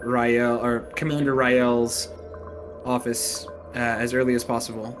Dr. Rael or Commander Rael's office as early as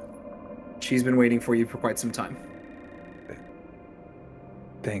possible. She's been waiting for you for quite some time.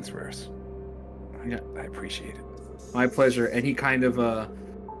 Thanks, Rurs. Yeah. I appreciate it. My pleasure. And he kind of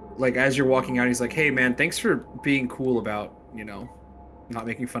as you're walking out, he's like, hey man, thanks for being cool about, not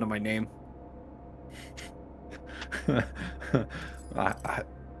making fun of my name.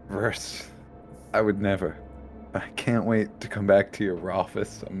 Rurs, I would never. I can't wait to come back to your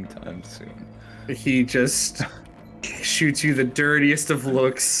office sometime soon. He just shoots you the dirtiest of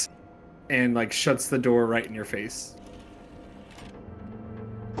looks and shuts the door right in your face.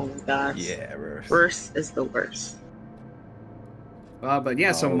 Gosh. Yeah, Rurse. Worse is the worst. But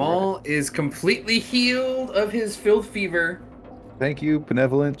yeah, so All right. Maul is completely healed of his filth fever. Thank you,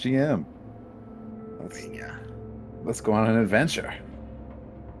 benevolent GM. Yeah. Let's go on an adventure.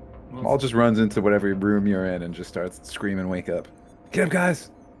 Maul just runs into whatever room you're in and just starts screaming, "Wake up! Get up,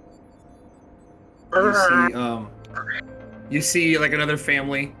 guys!" You see like another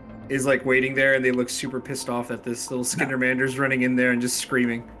family is like waiting there, and they look super pissed off that this little Skinnermander's running in there and just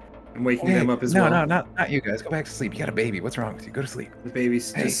screaming and waking them up as well. No, not you guys. Go back to sleep. You got a baby. What's wrong with you? Go to sleep. The baby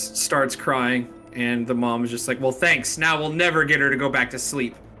just starts crying, and the mom is just like, "Well, thanks. Now we'll never get her to go back to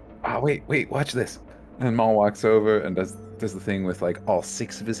sleep." Ah, wait, watch this. And Maul walks over and does the thing with like all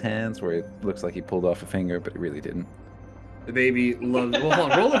 6 of his hands, where it looks like he pulled off a finger, but he really didn't. The baby loves. Well,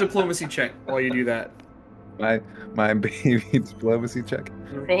 hold on. Roll a diplomacy check while you do that. My baby diplomacy check.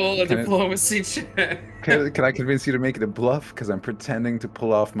 Roll a diplomacy check. Can I convince you to make it a bluff? Because I'm pretending to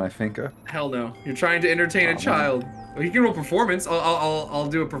pull off my finger. Hell no. You're trying to entertain a child. Well, you can roll performance. I'll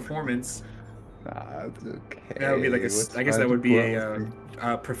do a performance. Ah, it's okay. That would be like What's I guess my that would be diplomacy?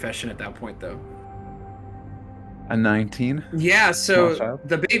 a profession at that point, though. A 19. Yeah. Small So child?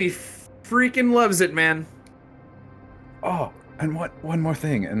 the baby freaking loves it, man. Oh, and one more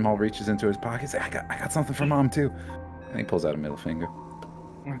thing. And Maul reaches into his pocket. He's like, I got something for Mom too. And he pulls out a middle finger.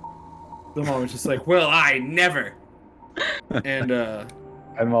 The mom was just like, "Well, I never." And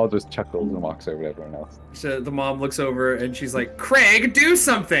And Maul just chuckles and walks over to everyone else. so the mom looks over and she's like, "Craig, do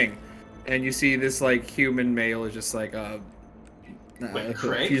something!" And you see this like human male is just like, Wait,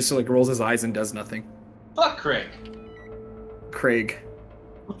 Craig? he just like rolls his eyes and does nothing. Fuck Craig. Craig.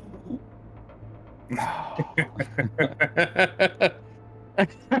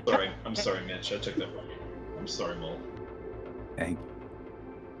 I'm sorry, Mitch. I took that from you. I'm sorry, Mole. Dang.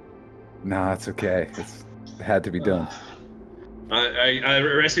 Nah, it's okay. It had to be done. I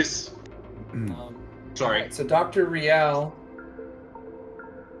rescues. Sorry. Alright, so Dr. Rial.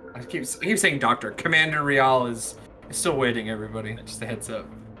 I keep saying Doctor. Commander Rial is still waiting, everybody. Just a heads up.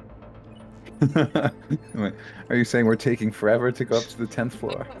 Wait, are you saying we're taking forever to go up to the 10th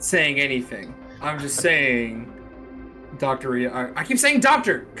floor? I'm not saying anything. I'm just saying Dr. Rial. I keep saying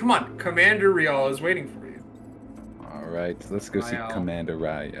Doctor! Come on. Commander Rial is waiting for you. All right, let's go see Rael. Commander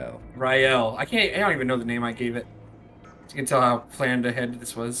Rael. Rial. I don't even know the name I gave it. You can tell how planned ahead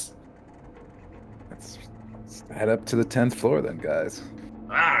this was. Let's head up to the 10th floor then, guys.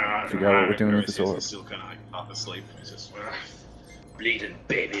 Figure out what we're doing with this orb. He's still kind of like half asleep. He's just bleeding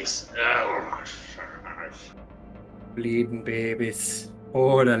babies. Bleeding babies.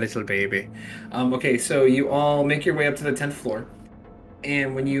 Oh, the little baby. Okay, so you all make your way up to the 10th floor.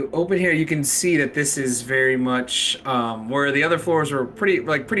 And when you open here, you can see that this is very much where the other floors were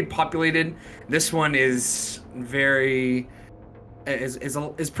pretty populated. This one is very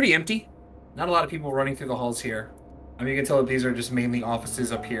is pretty empty. Not a lot of people running through the halls here. I mean, you can tell that these are just mainly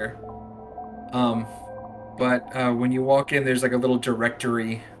offices up here. But when you walk in, there's like a little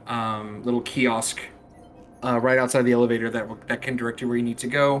directory, little kiosk right outside the elevator that can direct you where you need to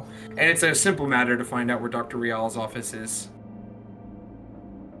go. And it's a simple matter to find out where Dr. Rial's office is.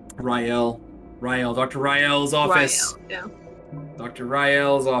 Rael, Dr. Rael's office. Right, yeah. Dr.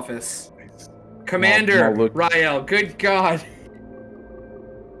 Rael's office. Commander Maul Rael, good God.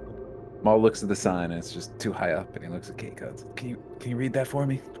 Maul looks at the sign and it's just too high up, and he looks at Kate. Goes, Can you read that for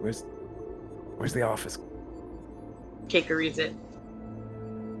me? Where's the office? Keika reads it.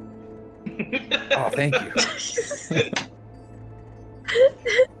 Oh, thank you. There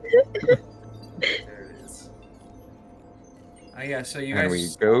it is. Yeah, so you And guys. we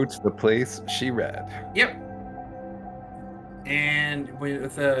go to the place she read. Yep. And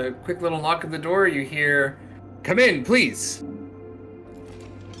with a quick little knock at the door, you hear, "Come in, please."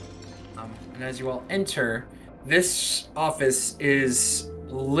 And as you all enter, this office is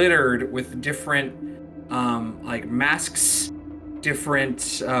littered with different, like masks,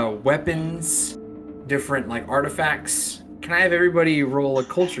 different weapons, different like artifacts. Can I have everybody roll a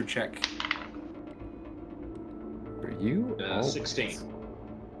culture check? For you? 16.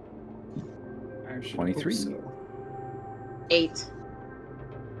 I should 23. hope so. 8.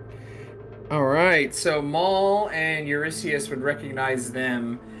 All right, so Maul and Eurystheus would recognize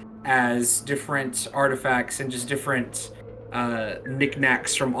them as different artifacts and just different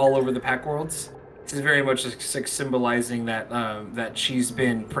knickknacks from all over the Pack Worlds. This is very much like symbolizing that that she's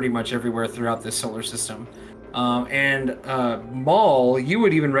been pretty much everywhere throughout this solar system. And Maul, you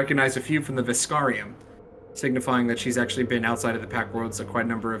would even recognize a few from the Viscarium, signifying that she's actually been outside of the Pack Worlds quite a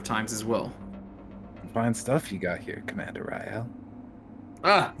number of times as well. Fine stuff you got here, Commander Rael.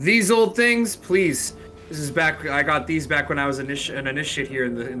 These old things, please This is back. I got these back when I was an initiate here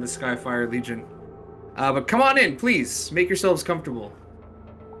in the Skyfire Legion. But come on in, please. Make yourselves comfortable.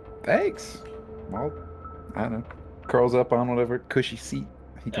 Thanks. Well, I don't know. Curls up on whatever cushy seat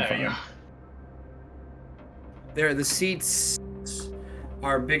he can There you find. go. There, the seats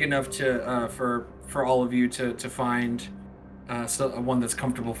are big enough to for all of you to find one that's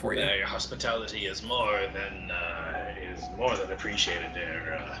comfortable for you. Your hospitality is more than appreciated,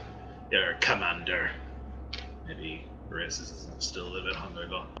 dear commander. Maybe Riz is still a little bit hungry,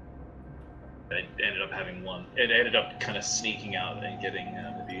 but I ended up having one. It ended up kind of sneaking out and getting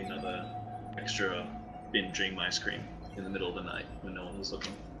maybe another extra bin dream ice cream in the middle of the night when no one was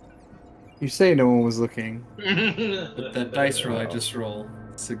looking. You say no one was looking, but that dice roll I just rolled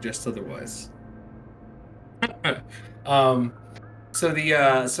suggests otherwise. So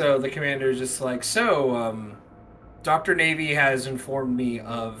the commander is just like, Dr. Navy has informed me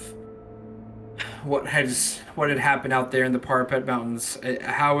of what had happened out there in the Parapet Mountains.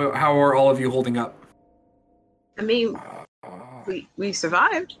 How are all of you holding up? I mean, we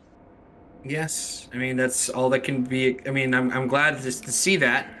survived. Yes, I mean that's all that can be. I mean, I'm glad to see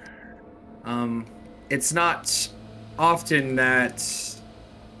that. It's not often that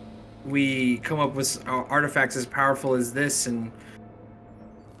we come up with artifacts as powerful as this, and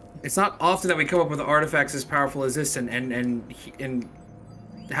it's not often that we come up with artifacts as powerful as this, and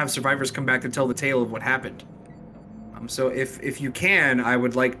have survivors come back to tell the tale of what happened. So if you can, I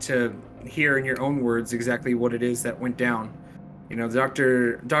would like to hear in your own words exactly what it is that went down. You know,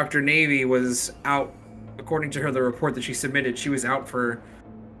 Dr. Navy was out, according to her, the report that she submitted, she was out for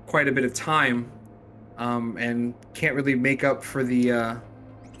quite a bit of time, and can't really make up for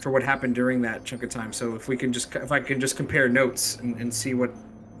what happened during that chunk of time. So if I can just compare notes and see what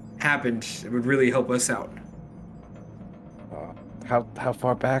happened, it would really help us out. How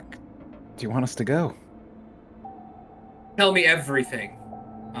far back do you want us to go? Tell me everything.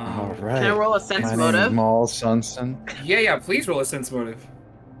 All right. Can I roll a sense My name motive? is Maul Sunson. Yeah, please roll a sense motive.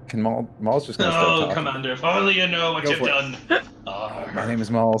 Can Maul's just gonna start No, talking. Commander, if only you know what Go you've for it. done. My name is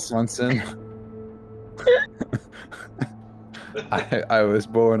Maul Sunson. I was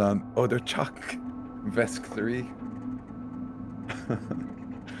born on Odorchak, Vesk 3.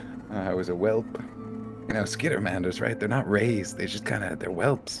 I was a whelp. You know, Skittermanders, right? They're not raised. They're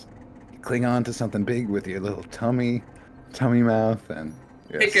whelps. You cling on to something big with your little tummy mouth, and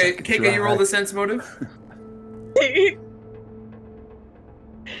Keika, you roll the sense motive?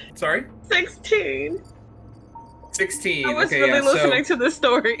 Sorry? 16. 16. I was okay, really yeah, listening to the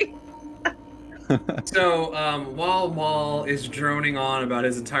story. So, while Maul is droning on about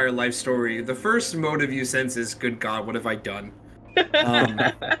his entire life story, the first motive you sense is, good God, what have I done?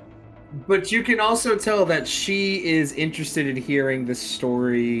 But you can also tell that she is interested in hearing the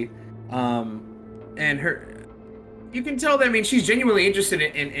story, and you can tell that, I mean, she's genuinely interested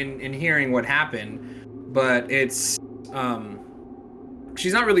in hearing what happened, but it's,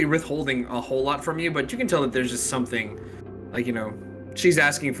 she's not really withholding a whole lot from you, but you can tell that there's just something, like, you know, she's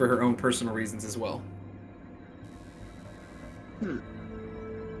asking for her own personal reasons as well.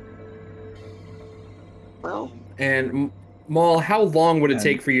 Well, And Maul, how long would it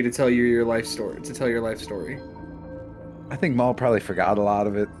take for you to tell your life story? I think Maul probably forgot a lot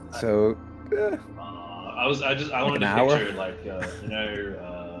of it, so I wanted an to hour? picture like I don't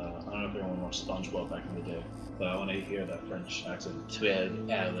know if anyone watched SpongeBob back in the day, but I want to hear that French accent. 12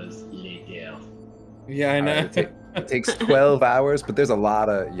 hours later. Yeah, I know. it takes 12 hours, but there's a lot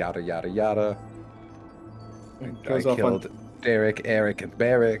of yada yada yada. I Goes off on- killed Derek, Eric, and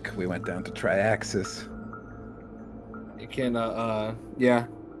Barrick. We went down to Triaxis. You can, yeah,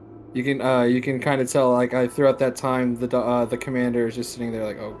 you can kind of tell, like, throughout that time, the commander is just sitting there,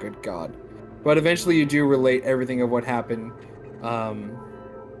 like, oh, good God. But eventually, you do relate everything of what happened, and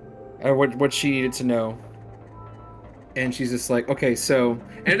what she needed to know. And she's just like, okay, so,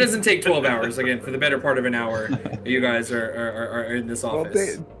 and it doesn't take 12 hours. Again, for the better part of an hour, you guys are in this Well,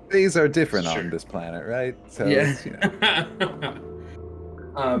 office. days are different Sure. on this planet, right? So Yeah. it's, you know,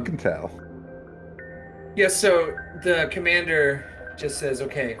 you can tell. Yeah, so the commander just says,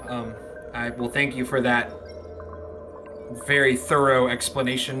 okay, I will thank you for that very thorough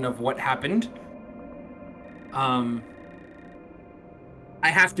explanation of what happened. I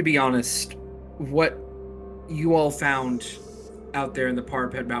have to be honest, what you all found out there in the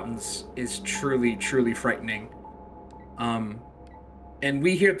Parapet Mountains is truly, truly frightening. And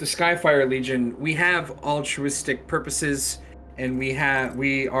we here at the Skyfire Legion, we have altruistic purposes, and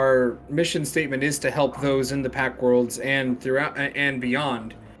our mission statement is to help those in the Pack Worlds and throughout and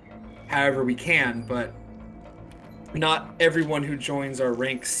beyond, however we can. But not everyone who joins our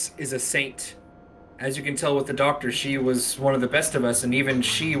ranks is a saint, as you can tell with the doctor, she was one of the best of us, and even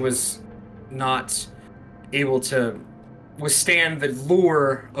she was not able to withstand the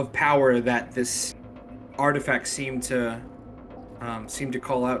lure of power that this artifact seemed to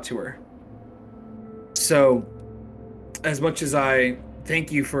call out to her. So, as much as I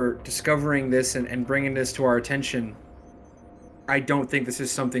thank you for discovering this and bringing this to our attention, I don't think this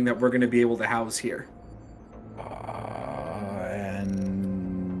is something that we're going to be able to house here.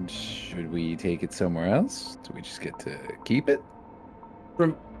 And should we take it somewhere else? Do we just get to keep it?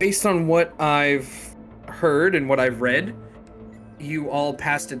 Based on what I've heard and what I've read, you all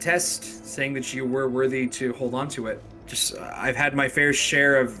passed a test saying that you were worthy to hold on to it. I've had my fair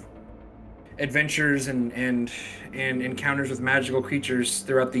share of adventures and encounters with magical creatures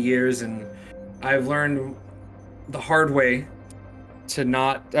throughout the years, and I've learned the hard way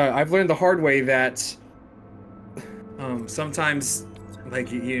that sometimes, like,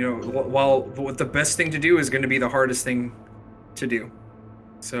 while what the best thing to do is going to be the hardest thing to do.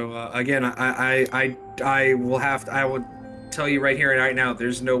 So again, I will tell you right here and right now,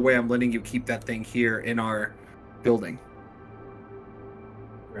 there's no way I'm letting you keep that thing here in our building.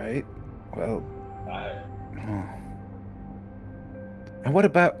 Right. Well. And what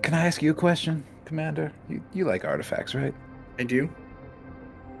about? Can I ask you a question, Commander? You like artifacts, right? I do.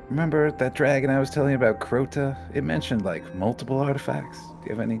 Remember that dragon I was telling you about, Crota? It mentioned like multiple artifacts. Do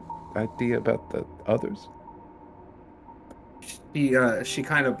you have any idea about the others? She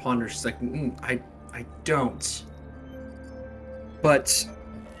kind of ponders. She's like, I don't. But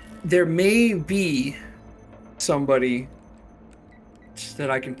there may be somebody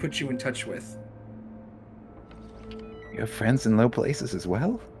that I can put you in touch with. You have friends in low places as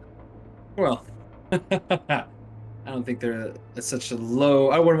well? Well, I don't think they're at such a low.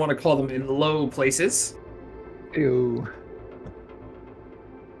 I wouldn't want to call them in low places. Ew.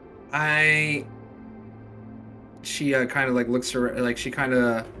 She kind of like looks around, like she kind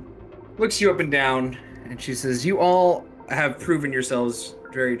of looks you up and down, and she says, "You all have proven yourselves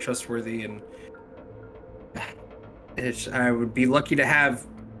very trustworthy, and I would be lucky to have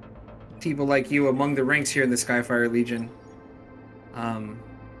people like you among the ranks here in the Skyfire Legion.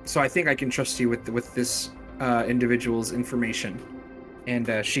 So I think I can trust you with this individual's information."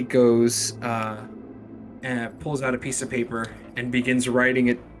 And she goes and pulls out a piece of paper and begins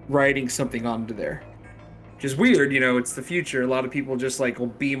writing something onto there. Which is weird, it's the future. A lot of people just like will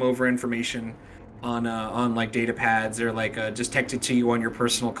beam over information on like data pads or like just text it to you on your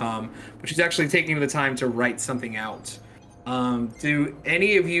personal comm. But she's actually taking the time to write something out. Do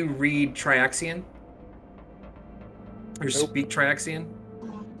any of you read Triaxian? Or speak Triaxian?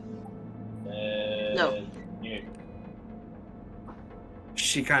 No.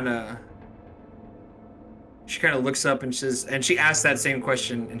 She kind of looks up and she asks that same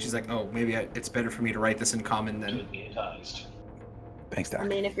question, and she's like, "Oh, maybe it's better for me to write this in common then." Thanks, Doc. I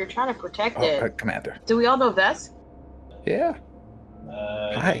mean, if you're trying to protect it, Commander. do we all know Vesk? Yeah.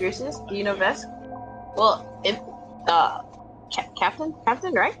 Hi. Fierceness, do you know Vesk? Well, if Captain,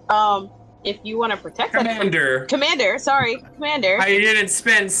 right? If you want to protect Commander. Commander. I didn't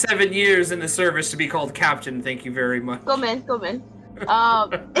spend 7 years in the service to be called Captain. Thank you very much. Go in.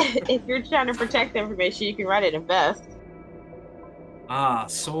 If you're trying to protect the information, you can write it in Vesk.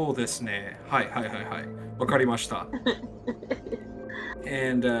 So desu ne. Hi. Wakarimashita.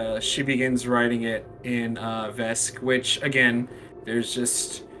 And she begins writing it in Vesk, which again, there's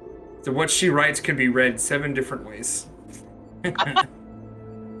just what she writes can be read 7 different ways.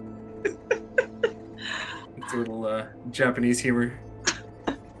 It's a little Japanese humor.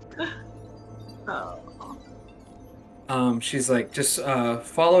 Oh. She's like, just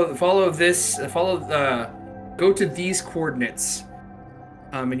follow this, go to these coordinates,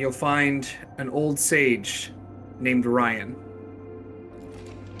 and you'll find an old sage named Ryan.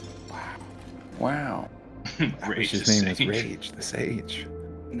 Wow. Rage His the name was Sage. Rage, the Sage.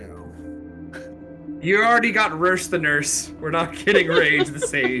 No. You already got Rursh the Nurse. We're not getting Rage the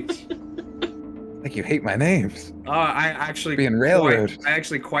Sage. Like you hate my names. I actually Being railroad. I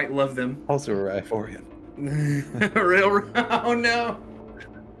actually quite love them. Also a Ryphorian. Railroad. Oh no.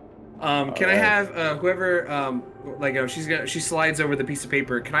 Can I have whoever she slides over the piece of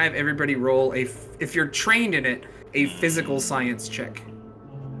paper. Can I have everybody roll if you're trained in it, a physical science check?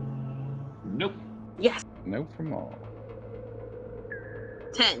 Nope. Yes. No from all.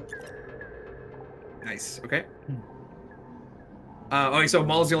 10. Nice. Okay. So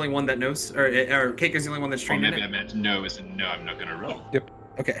Maul's the only one that knows, or Keiko's the only one that's Or trained in maybe it? I meant no as in no, I'm not gonna roll.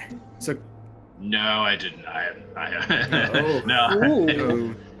 Okay. So. No, I didn't. I Oh.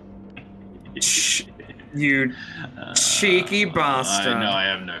 no. You cheeky bastard. No, I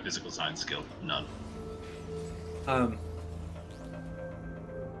have no physical science skill. None.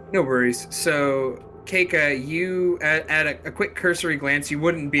 No worries. So, Keika, you at a quick cursory glance, you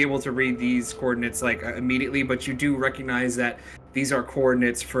wouldn't be able to read these coordinates like immediately, but you do recognize that these are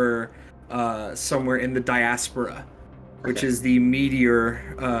coordinates for somewhere in the diaspora, which is the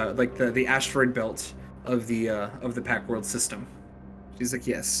meteor, like the asteroid belt of the Pact World system. She's like,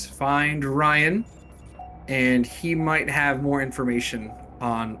 yes, find Ryan, and he might have more information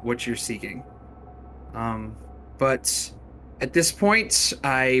on what you're seeking. But at this point,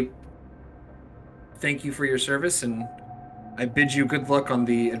 I thank you for your service, and I bid you good luck on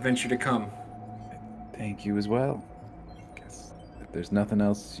the adventure to come. Thank you as well. Guess if there's nothing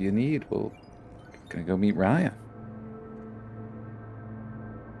else you need, we'll gonna go meet Ryan.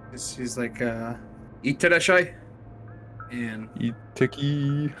 She's like, Itadashai. And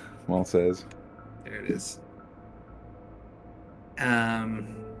Itiki, Wall says. there it is.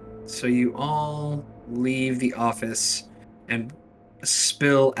 So you all leave the office and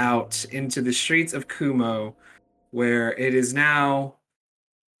spill out into the streets of Kumo, where it is now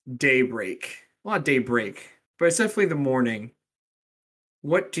daybreak. Well, not daybreak, but it's definitely the morning.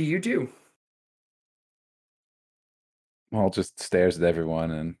 What do you do? Wall just stares at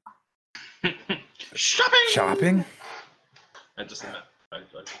everyone and Shopping! shopping. I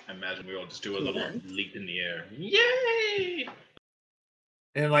imagine we all just do a little leap in the air. Yay!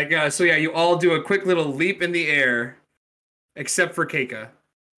 And like, so yeah, you all do a quick little leap in the air, except for Keika,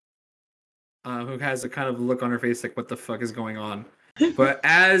 who has a kind of look on her face like, what the fuck is going on? But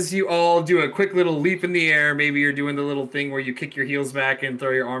as you all do a quick little leap in the air, maybe you're doing the little thing where you kick your heels back and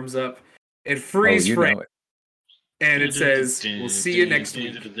throw your arms up, it freeze frame, Know it. and it says, we'll see you next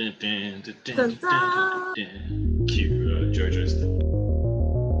week. Cue JoJo's.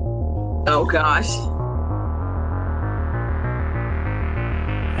 Oh gosh.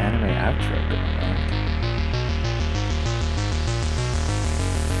 Anime outro going on.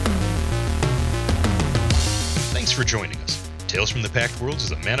 Thanks for joining us. Tales from the Pact Worlds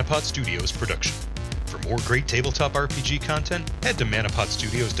is a Manapod Studios production. For more great tabletop RPG content, head to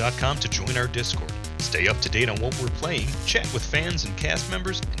manapodstudios.com to join our Discord. Stay up to date on what we're playing, chat with fans and cast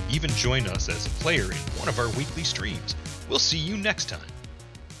members, and even join us as a player in one of our weekly streams. We'll see you next time.